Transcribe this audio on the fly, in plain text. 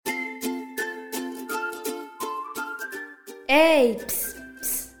¡Ey! Ps,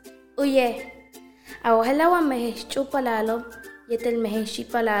 ps. Oye, ahora me chupalalo, yetel me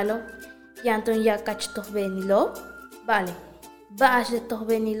chipalalo, yanton ya cachtos benilo. Vale, vas de tos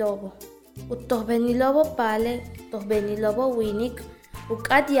benilobo. Utos benilobo pale, tos benilobo winik,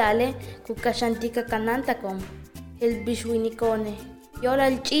 ukadiale, kukashantika kanantakom. El bishwinikone. Yola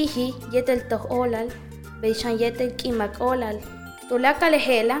el chihi, yetel tos olal, beishan yetel kimak olal. Tulaka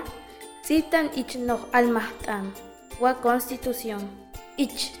lejela, citan ich noch almahtan. Wa constitución.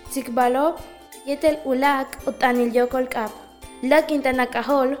 Ich tsikbalop, yetel ulak utanil yokol kap. La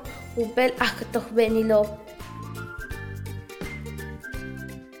quintanakahol, upel aktos benilop.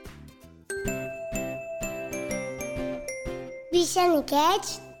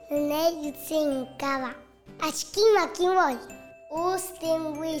 Bishanikech, ne yutzinkaba. Ashkima kimol,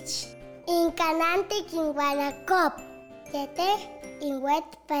 ustin wich. Incanante kinguanacop. Yete inwet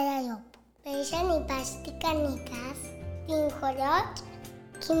parayop. Bishani pastikanikas. Tinjorot,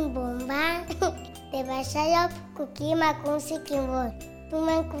 kimbomba. Te basayop kukima kunsi kimbol.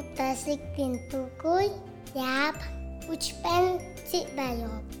 Tuman kutasik tintukuy. Yap, uchpen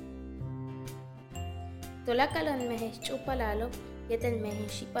sitbayop. Tolakalon mehe chupalalo, yetel mehe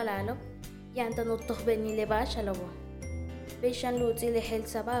chipalalo, yantan utos benile bachalobo. Beshan lutzil ehel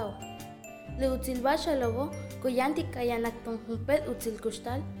sabao. Lutzil bachalobo, kuyanti kayanak ton humpet utzil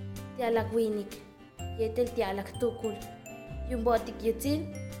kustal, tialak winik, yetel tialak tukul. Yumbotik yutzil,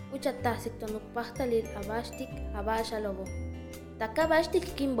 uchatasik ton ukpahtalil abashtik abachalobo. Taka bashtik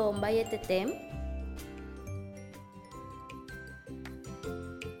kimbomba yetetem.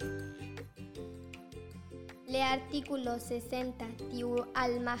 Le artículo 60 tiu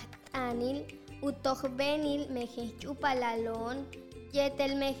almahtanil utohbenil mehenchupalalon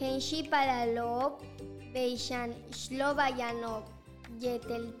yetel mehenchipalalop beishan shlobayanop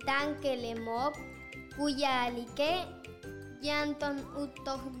yetel tankelemop kuya alike yanton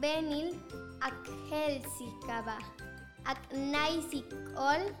utohbenil akhelsikaba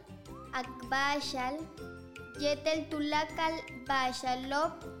aknaisikol akbashal yetel tulakal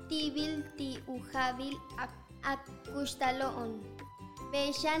bashalop tibil ti ujabil akushtaloon.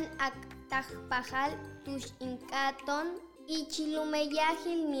 Beshan aktahpahal tush inkaton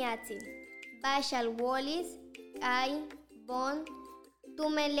ichilumeyahil miatzil. Bashal wolis, ay, bon,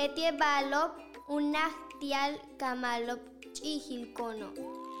 tumeletie balop, unahtial kamalop chihilkono.